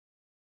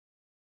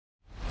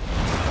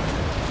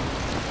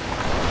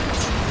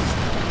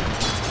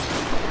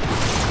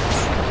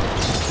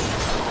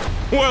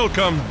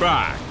Welcome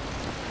back.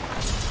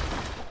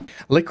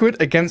 Liquid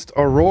against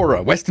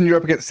Aurora, Western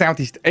Europe against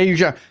Southeast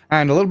Asia,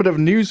 and a little bit of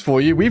news for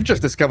you. We've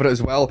just discovered it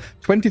as well.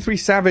 23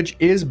 Savage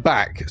is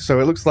back, so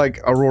it looks like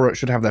Aurora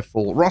should have their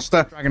full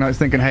roster. Dragon Knight's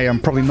thinking, hey,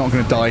 I'm probably not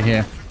going to die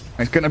here.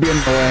 It's going to be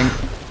annoying,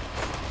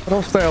 but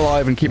I'll stay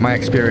alive and keep my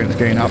experience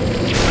gain up.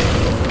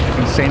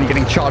 Insanely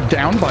getting charged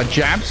down by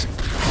jabs.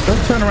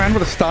 Does turn around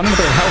with a stun and a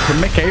bit of help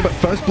from MICKE, but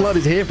first blood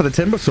is here for the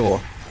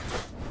Timbersaw.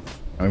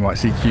 And we might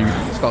see Q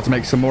start to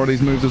make some more of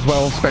these moves as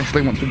well,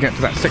 especially once we get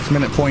to that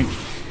 6-minute point.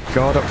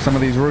 Guard up some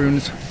of these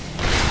runes.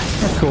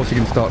 Of course, he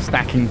can start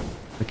stacking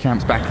the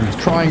camps back in his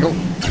triangle.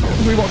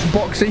 We watch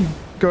Boxy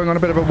going on a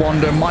bit of a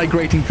wander,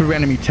 migrating through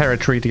enemy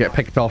territory to get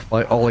picked off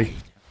by Ollie.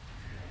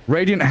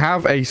 Radiant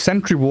have a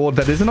sentry ward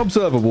that is an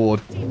observer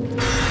ward. So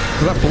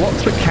that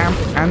blocks the camp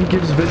and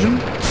gives vision.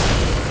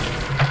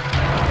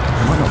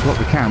 Might not block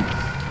the camp.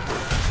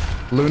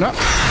 Luna.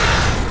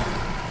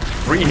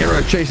 3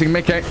 heroes chasing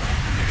MICKE.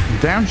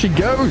 Down she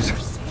goes.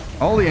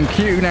 Ollie and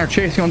Q now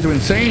chasing onto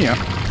Insania.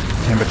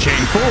 Timber chain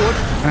forward,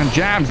 and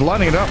Jabs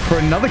lining it up for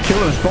another kill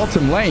in his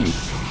bottom lane.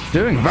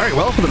 Doing very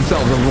well for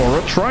themselves,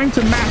 Aurora, trying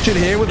to match it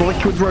here with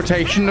Liquid's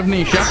rotation of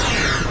Nisha.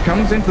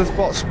 Comes into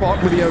the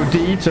spot with the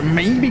OD to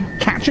maybe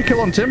catch a kill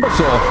on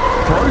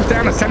Timbersaw. Throws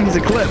down a 70s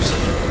Eclipse.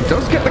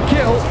 Does get the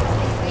kill.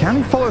 Can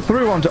he follow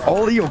through onto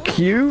Ollie or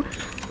Q?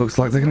 Looks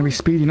like they're going to be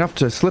speedy enough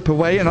to slip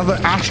away. Another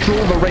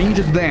Astral, the range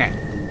is there.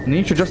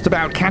 Nisha just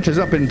about catches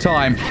up in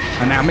time.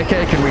 And now MICKE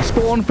can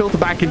respawn, filter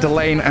back into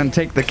lane, and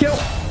take the kill.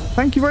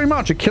 Thank you very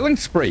much. A killing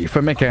spree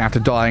for MICKE after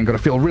dying. Got to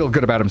feel real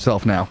good about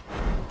himself now.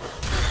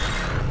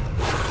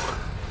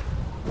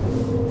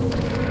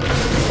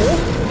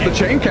 Oh, the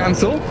chain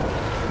cancel.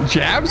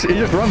 Jabs. He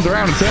just runs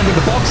around and turns into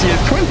Boxy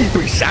as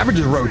 23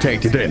 Savages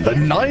rotated in. The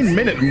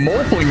 9-minute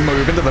Morphling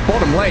move into the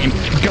bottom lane,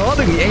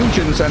 guarding the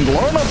Ancients, and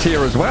Lornot's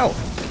here as well.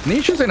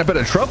 Nisha's in a bit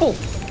of trouble.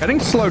 Getting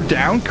slowed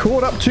down,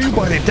 caught up too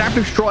by the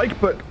adaptive strike,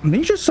 but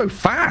Nisha's so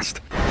fast.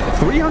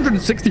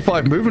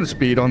 365 movement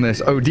speed on this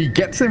OD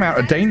gets him out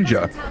of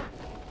danger.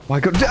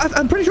 My god,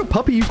 I'm pretty sure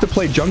Puppy used to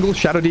play Jungle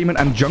Shadow Demon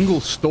and Jungle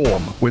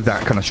Storm with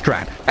that kind of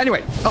strat.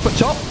 Anyway, up at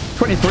top,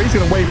 23 is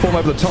going to waveform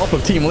over the top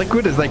of Team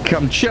Liquid as they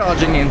come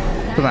charging in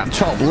to that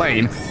top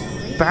lane.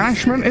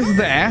 Banishment is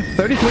there.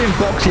 33 and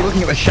Boxy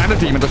looking at the Shadow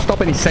Demon to stop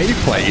any save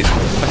plays.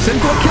 A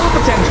simpler kill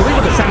potentially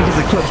with the Sanity's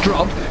Eclipse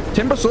dropped.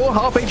 Timbersaw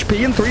half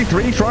HP and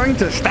 3-3 trying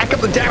to stack up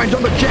the damage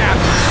on the jab.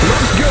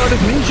 Looks good as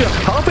Nisha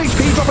half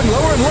HP dropping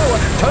lower and lower.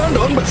 Turned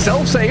on but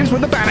self-saves with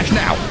the Banish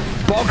now.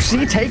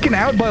 Boxy taken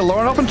out by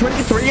Lornoff and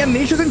 23, and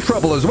Nisha's in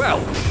trouble as well.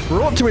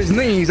 Brought to his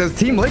knees as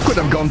Team Liquid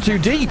have gone too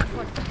deep.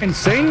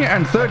 Insania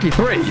and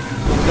 33 don't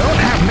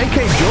have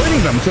MICKE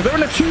joining them, so they're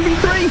in a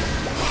 2v3.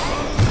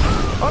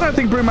 I don't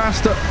think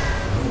Brewmaster...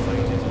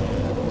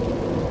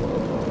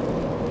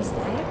 Is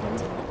Dire going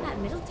to let that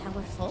middle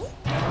tower fall?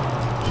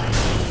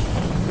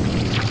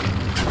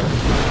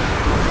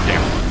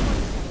 Yeah.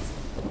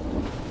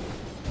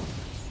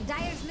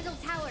 Dire's middle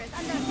tower is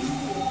under...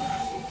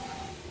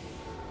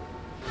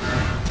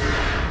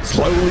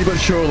 Slowly but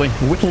surely,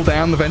 whittle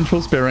down the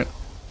Vengeful Spirit.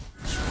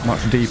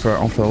 Much deeper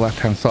onto the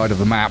left-hand side of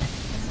the map.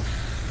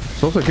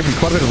 It's also giving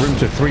quite a bit of room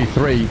to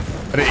 3-3.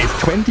 But it is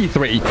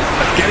 23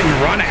 that's getting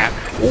run at.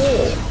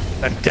 Oh,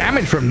 the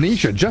damage from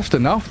Nisha, just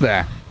enough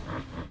there.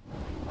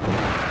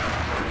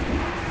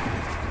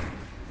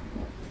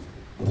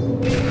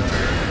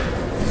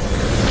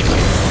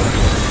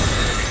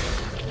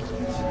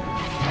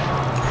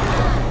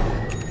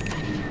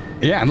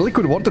 Yeah, and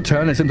Liquid want to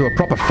turn this into a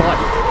proper fight.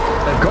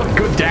 They've got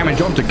good damage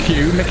onto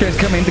Q. MICKE's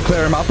come in to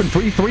clear him up, and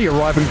 3-3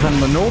 arriving from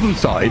the northern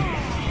side.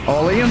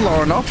 Ollie and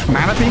Lornoff,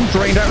 mana being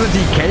drained out of the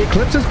DK.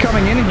 Eclipse is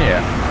coming in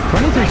here.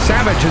 23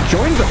 Savage has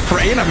joined the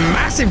fray and a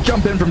massive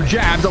jump in from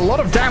Jabs. A lot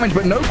of damage,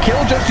 but no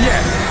kill just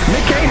yet.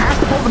 MICKE has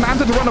to pull the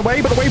Manta to run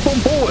away, but the waveform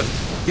forward.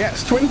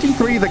 Yes,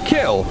 23 the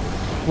kill,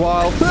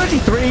 while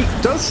 33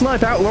 does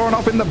snipe out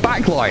Lornoff in the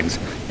backlines.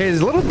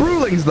 His little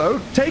Brewlings,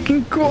 though,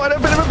 taking quite a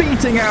bit of a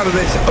beating out of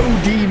this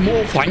OD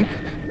Morphling.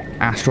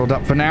 Astraled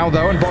up for now,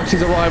 though, and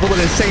Boxy's arrival, but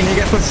Insania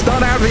gets the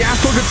stun out. The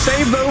Astral good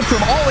save, though,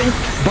 from Ollie.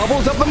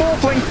 Bubbles up the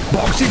Morphling.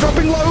 Boxy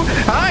dropping low.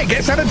 Ah,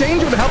 gets out of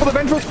danger with the help of the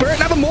Vengeful Spirit.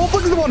 Now the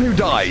Morphling's the one who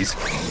dies.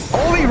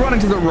 Ollie running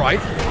to the right.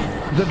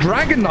 The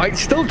Dragon Knight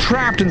still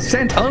trapped and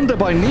sent under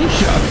by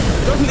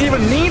Nisha. Doesn't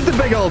even need the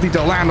big ulti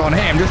to land on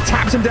him. Just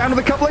taps him down with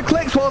a couple of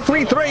clicks while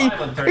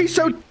 3-3. He's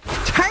so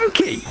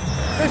tanky.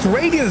 This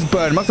Radiance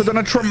burn must have done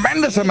a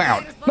tremendous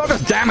amount. Not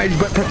just damage,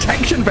 but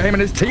protection for him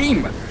and his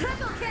team.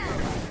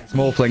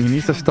 Morphling, he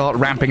needs to start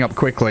ramping up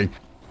quickly.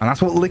 And that's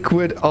what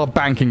Liquid are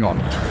banking on.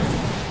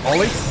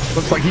 Ollie,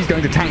 looks like he's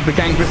going to tank the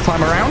gank this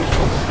time around.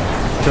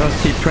 Does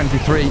keep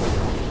 23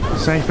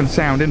 safe and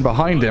sound in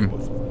behind him.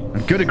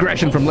 And good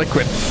aggression from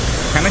Liquid.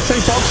 Can they say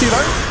Boxy,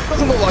 though?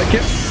 Doesn't look like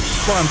it.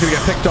 One's going to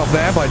get picked off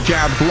there by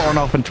Jabs,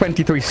 Lornoff, and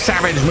 23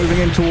 Savage moving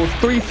in towards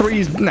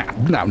 3-3s.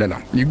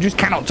 No. You just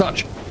cannot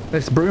touch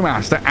this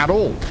Brewmaster at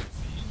all.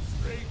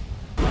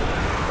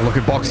 Look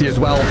at Boxy as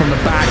well from the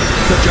back.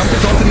 The jump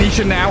is onto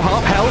Nisha now.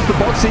 Half health. The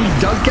Boxy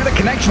does get a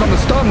connection on the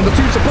stun. The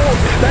two supports.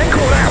 They're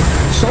caught out.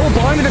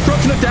 Soulbind, the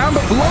disruption is down,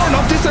 but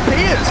Laurenov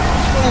disappears.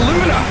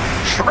 Luna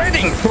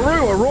shredding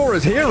through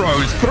Aurora's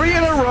heroes. 3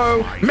 in a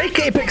row.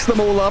 Mickey picks them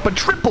all up. A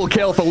triple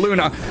kill for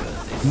Luna.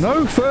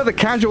 No further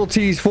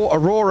casualties for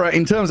Aurora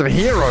in terms of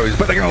heroes,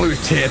 but they're going to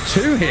lose tier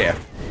 2 here.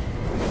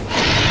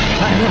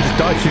 That just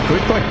died too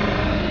quickly.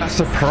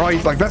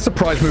 That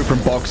surprise move from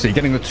Boxy,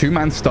 getting the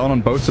 2-man stun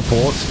on both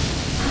supports.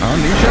 Oh,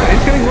 Nisha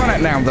is getting run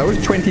at now, though,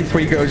 as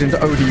 23 goes into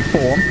OD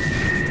form.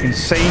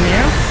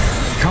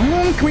 Insania. Come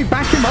on, can we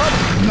back him up?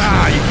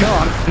 Nah, you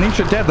can't.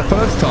 Nisha dead the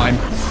first time.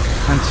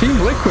 And Team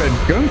Liquid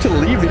going to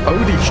leave the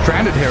OD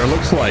stranded here, it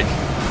looks like.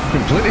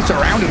 Completely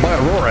surrounded by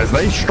Aurora as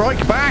they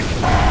strike back.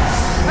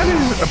 That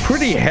is a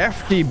pretty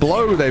hefty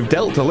blow they've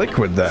dealt to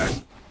Liquid there.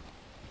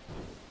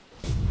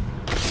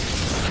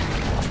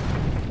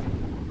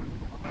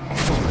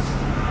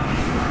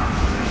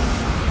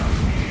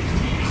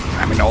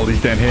 I mean,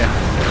 Oldie's dead here.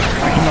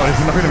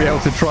 He's not going to be able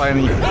to try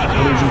any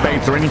illusion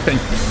baits or anything.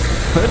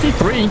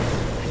 33,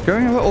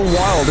 going a little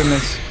wild in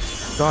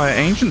this Dire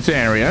Ancients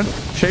area,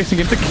 chasing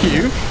into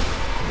Q.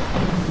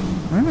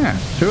 Yeah,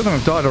 2 of them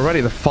have died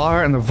already. The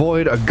fire and the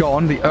void are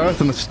gone. The earth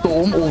and the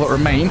storm, all that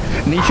remain.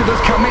 Nisha does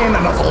come in,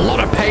 and that's a lot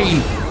of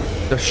pain.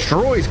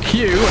 Destroys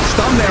Q, and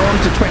stun there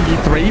onto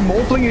 23.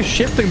 Morphling is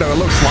shifting, though, it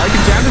looks like.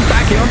 And Jazz is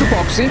back in onto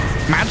Boxy.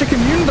 Magic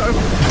immune, though,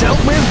 dealt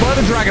with by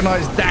the Dragon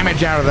Knight's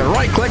damage out of there.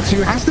 Right clicks,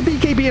 who has to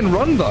BKB and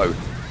run, though.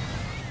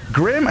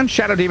 Grim and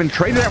Shadow Demon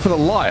traded out for the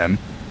Lion.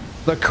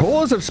 The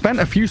Cause have spent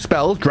a few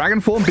spells.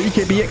 Dragon Form,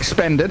 BKB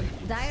expended.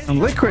 And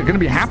Liquid going to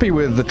be happy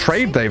with the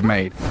trade they've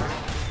made.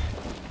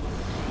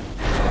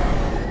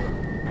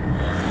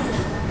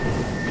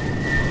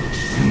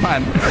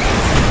 Man.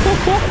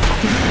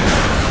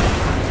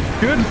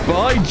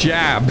 Goodbye,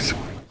 Jabs.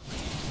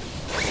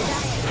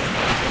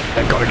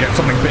 They've got to get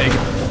something big.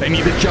 They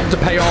need the jump to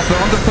pay off.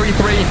 They're on to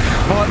 3-3,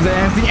 but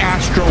there's the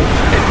Astral.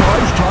 It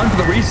buys time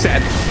for the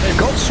reset. They've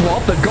got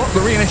swap. They've got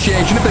the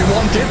reinitiation if they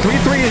want it.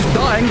 3-3 is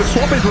dying. The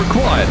swap is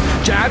required.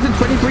 Jabs and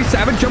 23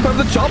 Savage jump over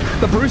the top.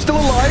 The Bruce still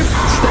alive.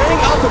 Staying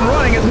up and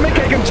running as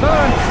Mickey can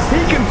turn. He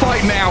can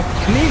fight now.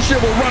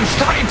 Nisha will run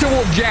straight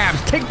towards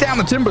Jabs. Take down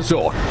the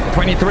Timbersaw.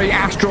 23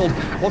 Astral.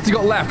 What's he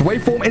got left?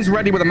 Waveform is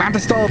ready with a Manta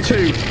Style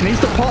 2.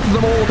 Needs to pop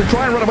them all to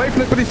try and run away from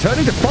this, but he's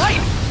turning to fight.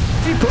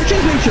 He pushes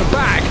Nisha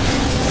back.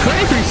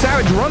 23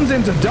 Savage runs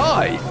in to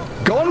die.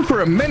 Gone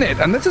for a minute,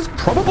 and this is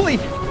probably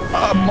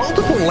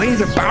multiple lanes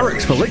of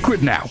barracks for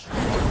Liquid now.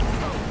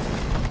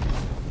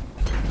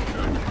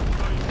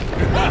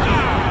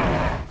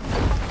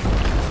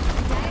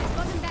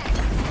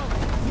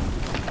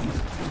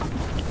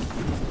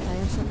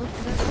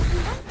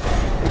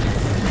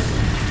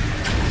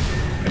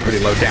 Pretty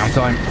low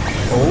downtime.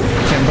 Oh,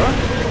 Timber.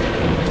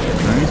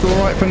 He's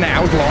alright for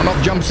now.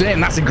 Laurenov jumps in.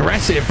 That's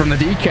aggressive from the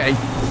DK.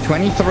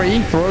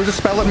 23 throws a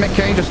spell at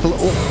MICKE. Just a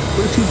little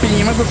boosting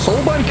beam as the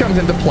Soulbind comes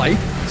into play.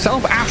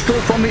 Self-Astral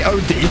from the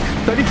OD.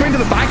 33 into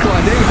the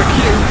backline, aiming for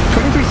Q.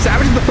 23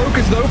 Savage is the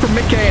focus, though, from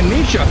MICKE and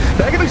Nisha.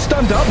 They're getting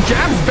stunned up.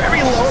 Jab's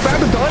very low, about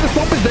to die. The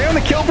swap is there, and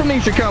the kill from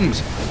Nisha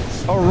comes.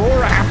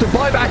 Aurora have to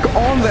buy back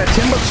on their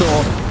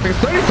Timbersaw. Because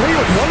 33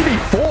 was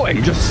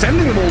 1v4, just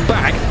sending them all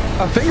back.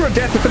 A Finger of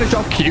Death to finish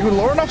off Q.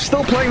 Laurenov's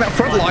still playing that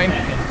front line.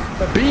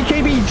 The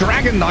BKB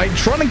Dragon Knight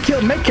trying to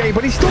kill MICKE,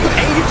 but he's still got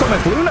 80 on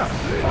his Luna.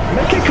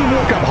 MICKE can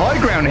walk up high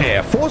ground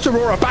here, force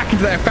Aurora back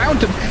into their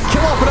fountain,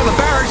 kill off another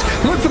barracks,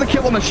 look for the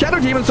kill on the Shadow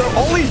Demon, so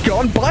Ollie's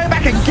gone, buy it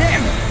back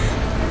again.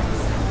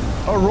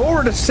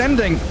 Aurora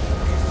descending.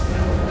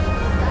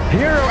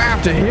 Hero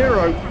after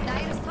hero.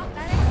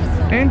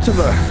 Into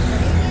the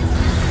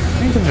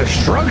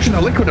destruction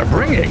the Liquid are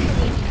bringing.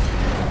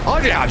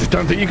 I just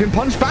don't think you can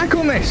punch back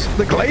on this.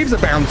 The glaives are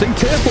bouncing,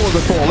 tier 4s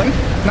are falling.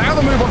 Now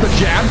the move on to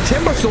Jab,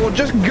 Timbersaw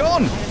just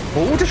gone.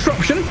 Oh,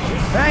 disruption.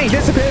 Hey,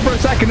 disappeared for a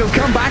second, he'll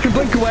come back and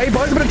blink away,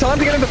 buys a bit of time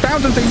to get in the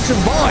fountain, so he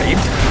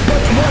survived.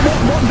 But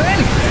what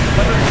then?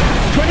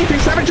 23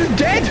 Savage is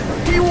dead.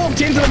 He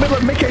walked into the middle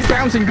of MICKE's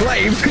bouncing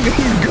glaives.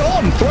 He's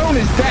gone. Throne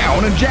is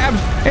down, and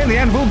Jabs, in the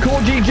end, will call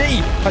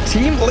GG. A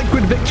Team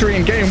Liquid victory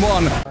in game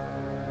 1.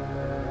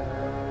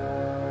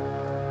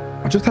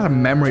 I just had a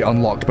memory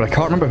unlocked, but I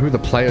can't remember who the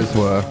players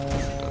were.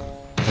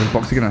 Is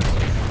Boxy gonna...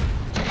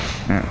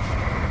 Yeah.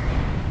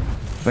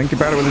 Think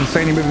about it with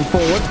Insania moving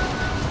forward.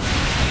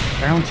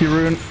 Bounty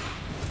rune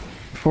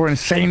for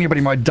Insania, but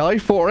he might die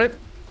for it.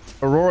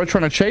 Aurora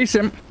trying to chase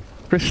him.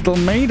 Crystal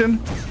Maiden,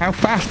 how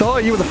fast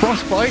are you with the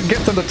Frostbite?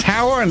 Gets on the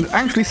tower and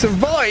actually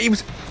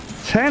survives.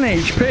 10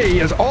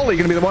 HP. Is Ollie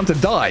going to be the one to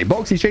die?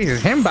 Boxy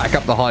chases him back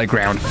up the high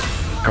ground.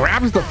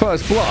 Grabs the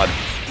first blood.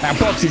 Now,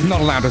 Boxy's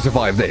not allowed to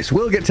survive this.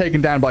 Will get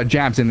taken down by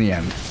Jabs in the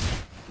end.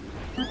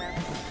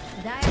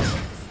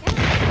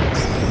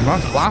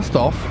 Nice blast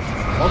off.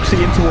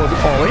 Boxy in towards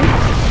Ollie.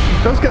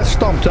 Does get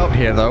stomped up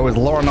here, though, as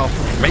Laurenov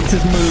makes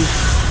his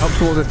move up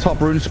towards the top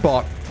rune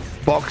spot.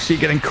 Boxy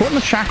getting caught in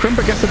the chakram,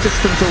 but gets the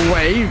distance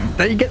away.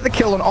 They get the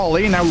kill on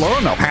Ollie. Now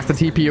Laurenov has to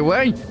TP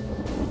away.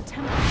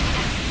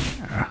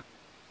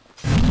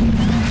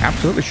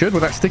 Absolutely should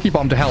with that sticky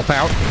bomb to help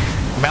out.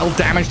 Meld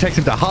damage takes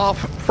him to half.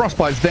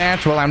 Frostbite's there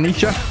to allow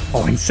Nisha.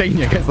 Oh,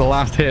 Insania gets the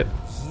last hit.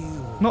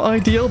 Not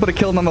ideal, but a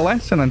kill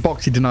nonetheless. And then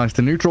Boxy denies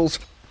to neutrals.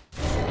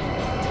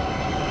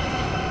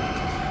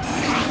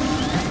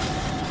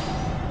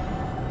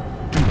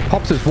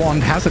 Pops his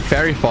wand, has a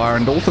fairy fire,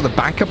 and also the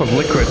backup of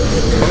Liquid.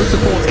 Both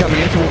supports coming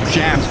in towards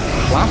Jabs.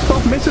 Blast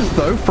off misses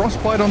though.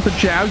 Frostbite onto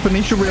Jabs, but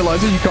Nisha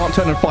realizes you can't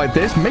turn and fight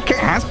this. MICKE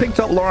has picked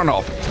up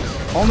Lorinov.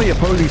 On the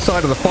opposing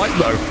side of the fight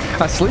though.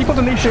 Asleep on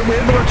Nisha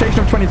with the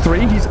rotation of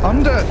 23. He's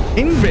under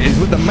invis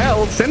with the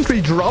meld.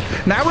 Sentry drop.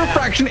 Now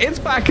refraction. It's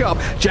back up.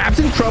 Jabs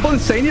in trouble.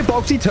 Insania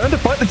Boxy turn to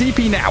fight the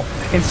DP now.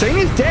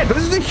 Insania's dead, but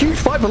this is a huge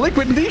fight for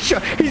Liquid.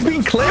 Nisha, he's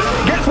been clipped.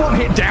 Gets one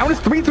hit down.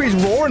 It's 3-3's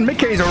Raw and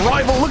MICKE's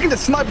arrival looking to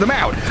snipe them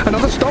out.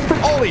 Another stop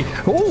from Ollie.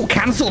 Oh,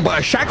 cancelled by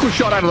a shackle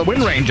shot out of the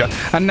Wind Ranger.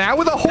 And now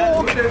with a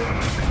Hawk.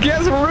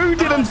 Gets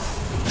rooted and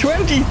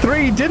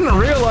 23 didn't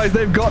realize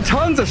they've got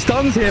tons of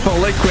stuns here for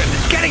Liquid.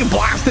 Getting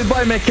blasted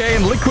by MICKE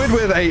and Liquid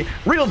with a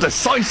real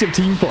decisive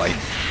team play.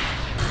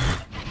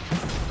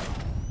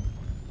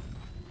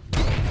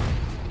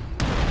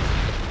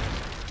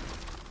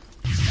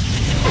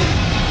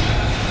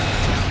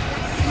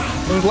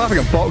 I was laughing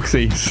at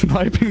Boxy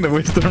sniping the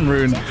Wisdom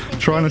Rune,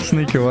 trying to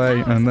sneak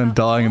away and then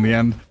dying in the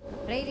end.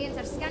 Radiants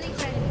are scanning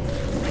for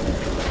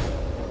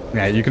enemies.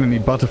 Yeah, you're going to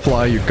need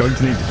Butterfly, you're going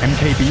to need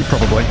MKB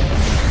probably.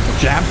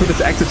 Jabs with his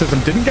exorcism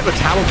didn't get the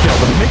tower kill,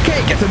 but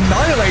MICKE gets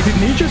annihilated.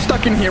 Nisha's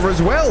stuck in here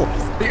as well.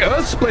 The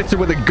Earth Splitter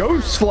with the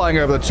ghosts flying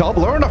over the top.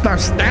 Lorinov now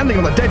standing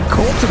on the dead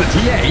corpse of the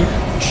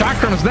TA.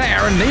 Chakram's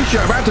there, and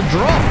Nisha about to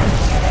drop.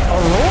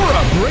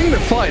 Aurora bring the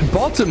fight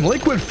bottom.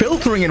 Liquid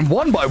filtering in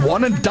one by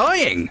one and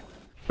dying.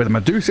 With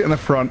Medusa in the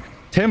front,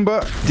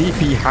 Timber,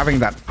 DP having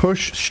that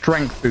push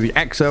strength through the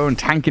exo and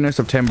tankiness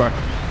of Timber.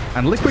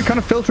 And Liquid kind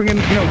of filtering in,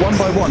 one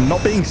by one,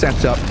 not being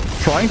set up,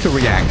 trying to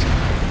react.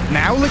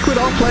 Now Liquid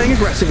are playing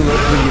aggressively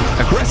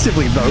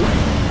though.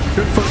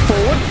 Good foot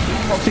forward.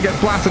 Boxy gets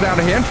blasted out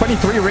of here.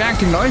 23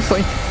 reacting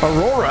nicely.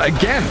 Aurora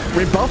again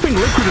rebuffing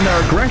Liquid in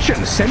their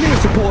aggression, sending the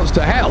supports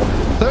to hell.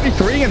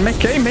 33 and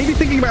MICKE maybe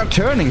thinking about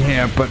turning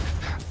here, but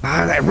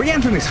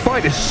re-entering this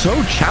fight is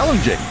so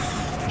challenging.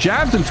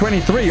 Jabs and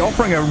 23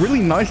 offering a really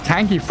nice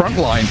tanky front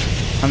line,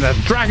 and the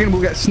dragon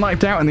will get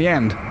sniped out in the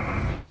end.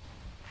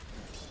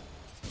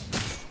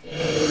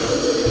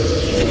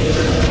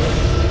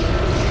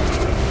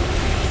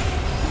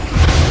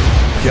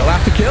 Kill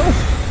after kill?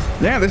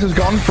 Yeah, this has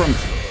gone from...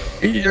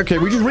 Okay,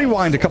 we just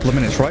rewind a couple of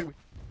minutes, right?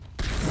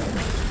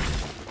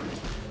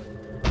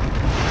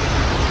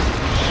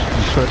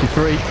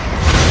 33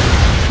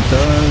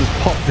 does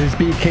pop his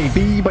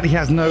BKB, but he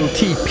has no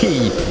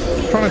TP.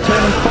 Trying to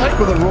turn and fight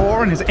with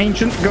Aurora and his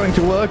Ancient going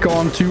to work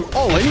on to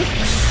Ollie.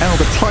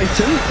 Elder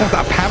Titan with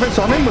that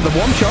Pavitz on him with the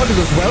one charges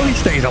as well. He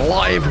stays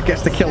alive,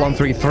 gets the kill on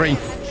 3-3.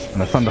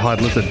 And the Thunderhide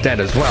Lizard dead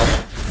as well.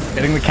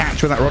 Getting the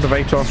catch with that Rod of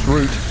Atos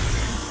route.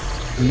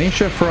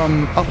 Nisha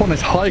from up on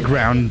this high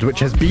ground, which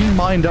has been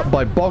mined up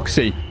by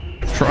Boxy,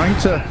 trying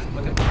to...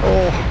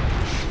 Oh,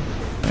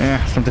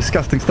 yeah, some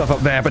disgusting stuff up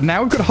there. But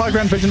now we've got high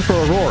ground vision for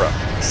Aurora.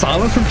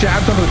 Silence from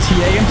Jabs onto the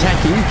TA and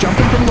Techie,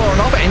 jumping from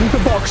Lorinov, aiming for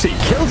Boxy.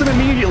 Kills him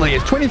immediately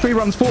as 23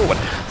 runs forward.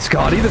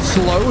 Skadi the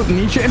slow,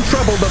 Nisha in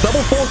trouble. The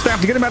double force staff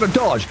to get him out of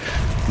dodge.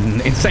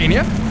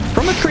 Insania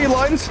from the tree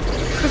lines,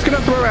 just going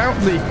to throw out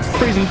the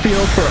freezing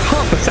field for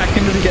half a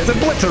second as he gets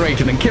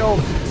obliterated and killed.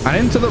 And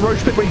into the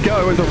Roach Pit we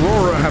go as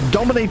Aurora have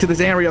dominated this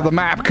area of the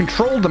map,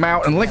 controlled them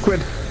out, and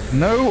Liquid,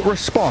 no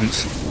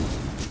response.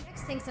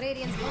 Next thinks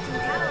Radiant's bottom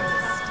tower is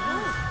about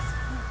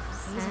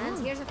to fall.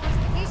 And here's a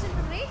fortification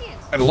from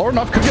Radiant. And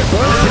Lorinov could get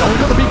burned. We've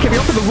got the BKB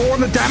off of the Roar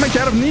and the damage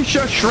out of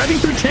Nisha, shredding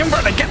through Timber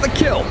to get the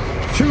kill.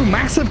 Two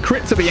massive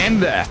crits at the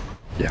end there.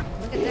 Yeah.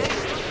 Look at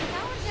that.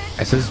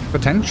 This is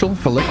potential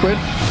for Liquid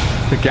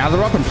to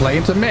gather up and play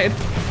into mid.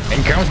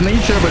 In comes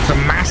Nisha with some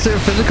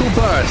massive physical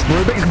burst.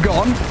 Rubik's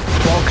gone.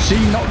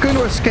 Boxy not going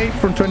to escape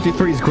from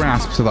 23's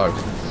grasp though.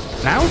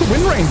 Now the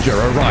Wind Ranger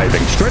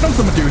arriving straight onto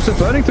the Medusa,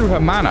 burning through her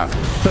mana.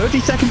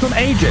 30 seconds on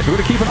Aegis. We're going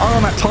to keep an eye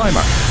on that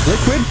timer.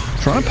 Liquid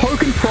trying to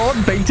poke and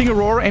prod, baiting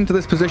Aurora into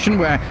this position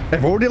where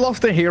they've already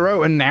lost their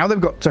hero and now they've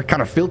got to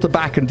kind of filter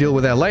back and deal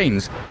with their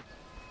lanes.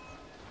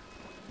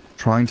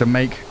 Trying to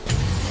make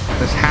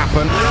this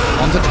happen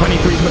onto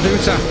 23's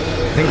Medusa.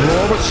 I think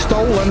Raw was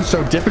stolen,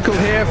 so difficult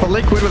here for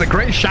Liquid with a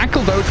great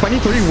shackle though.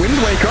 23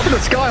 Wind Wake up in the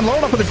sky and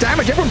Lorinov with the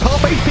damage. Everyone's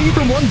half HP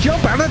from one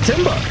jump out of the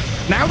Timber.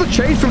 Now the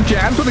chase from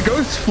Jabs with the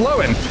ghosts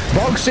flowing.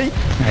 Boxy,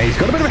 he's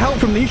got a bit of help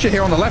from Nisha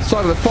here on the left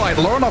side of the fight.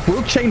 Lorinov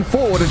will chain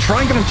forward and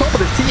try and get on top of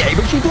this TA,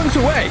 but she blinks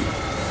away.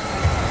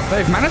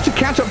 They've managed to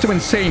catch up to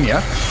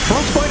Insania.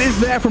 Frostbite is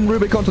there from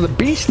Rubik onto the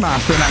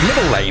Beastmaster in that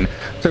middle lane.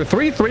 So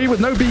 3-3 with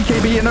no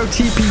BKB and no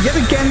TP. Yet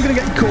again going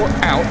to get caught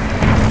out.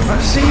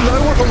 Let's see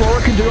though what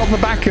Aurora can do off the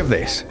back of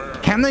this.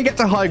 Can they get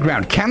to high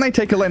ground? Can they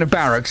take a lane of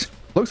barracks?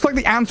 Looks like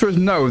the answer is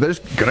no. They're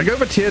just going to go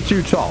for tier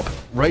 2 top.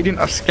 Radiant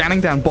are scanning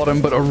down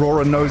bottom, but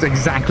Aurora knows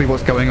exactly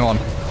what's going on.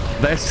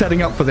 They're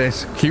setting up for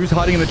this. Q's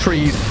hiding in the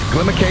trees.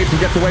 Glimmer caves and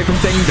gets away from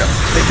danger.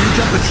 They do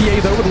jump the TA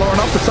though with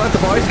Lorinov beside the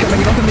Vice coming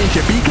in onto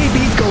Nisha.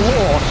 BKB's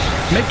galore.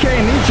 MICKE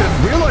and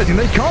Nisha realizing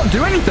they can't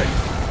do anything.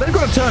 They've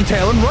got to turn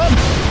tail and run.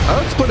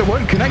 Earth Splitter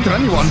won't connect on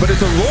anyone, but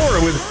it's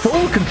Aurora with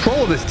full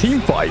control of this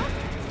team fight.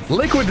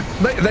 Liquid,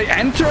 they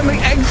enter and they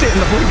exit in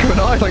the blink of an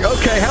eye. Like,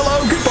 okay,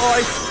 hello,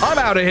 goodbye, I'm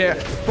out of here.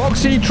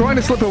 Foxy trying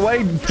to slip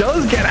away,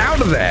 does get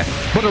out of there.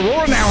 But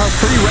Aurora now has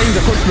free reign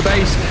to push the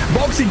base.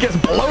 Foxy gets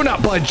blown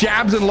up by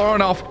jabs and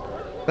Lorinoff.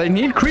 They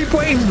need creep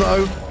waves,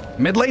 though.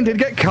 Mid lane did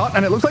get cut,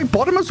 and it looks like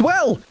bottom as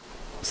well.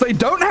 So they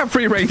don't have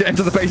free reign to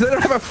enter the base. They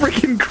don't have a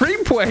freaking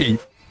creep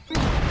wave.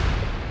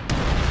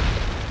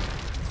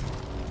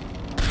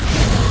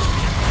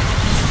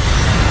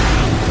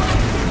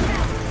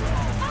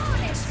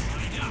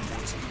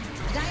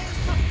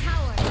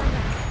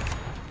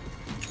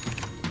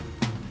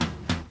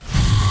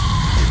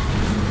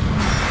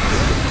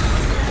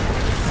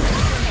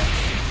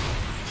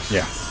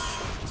 Yeah.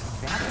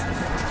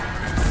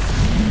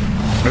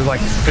 It was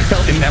like, it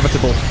felt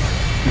inevitable.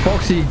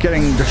 Foxy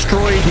getting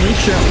destroyed,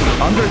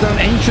 Nisha under his own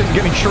Ancient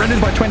getting shredded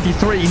by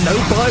 23, no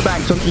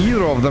buybacks on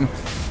either of them.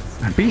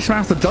 And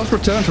Beastmaster does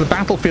return to the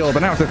battlefield, but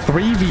now it's a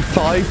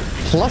 3v5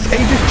 plus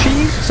Aegis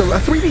Cheese, so a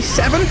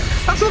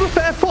 3v7? That's not a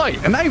fair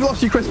fight, and now you've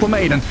lost your Crystal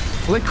Maiden.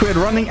 Liquid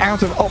running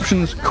out of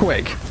options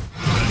quick.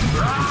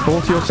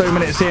 40 or so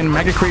minutes in,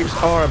 Mega Creeps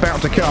are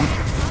about to come.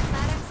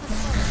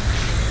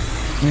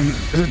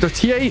 The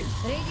TA,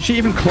 she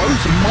even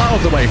close,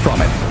 miles away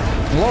from it.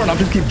 Lorinoff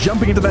just keep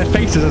jumping into their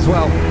faces as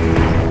well.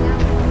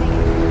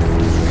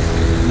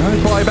 No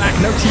buyback,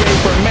 no TA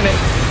for a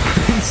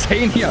minute.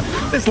 Insane here.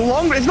 This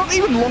it's not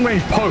even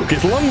long-range poke,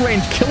 it's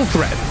long-range kill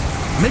threat.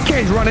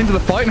 MICKE's run into the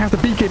fight and has the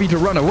BKB to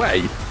run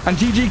away. And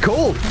GG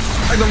called.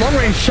 Like the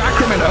long-range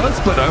Chakram and Earth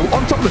Splitter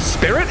on top of the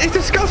Spirit is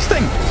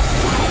disgusting.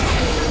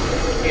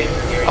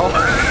 Oh.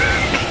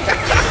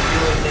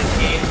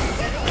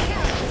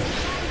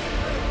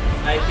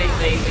 I think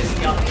they missed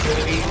the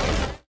opportunity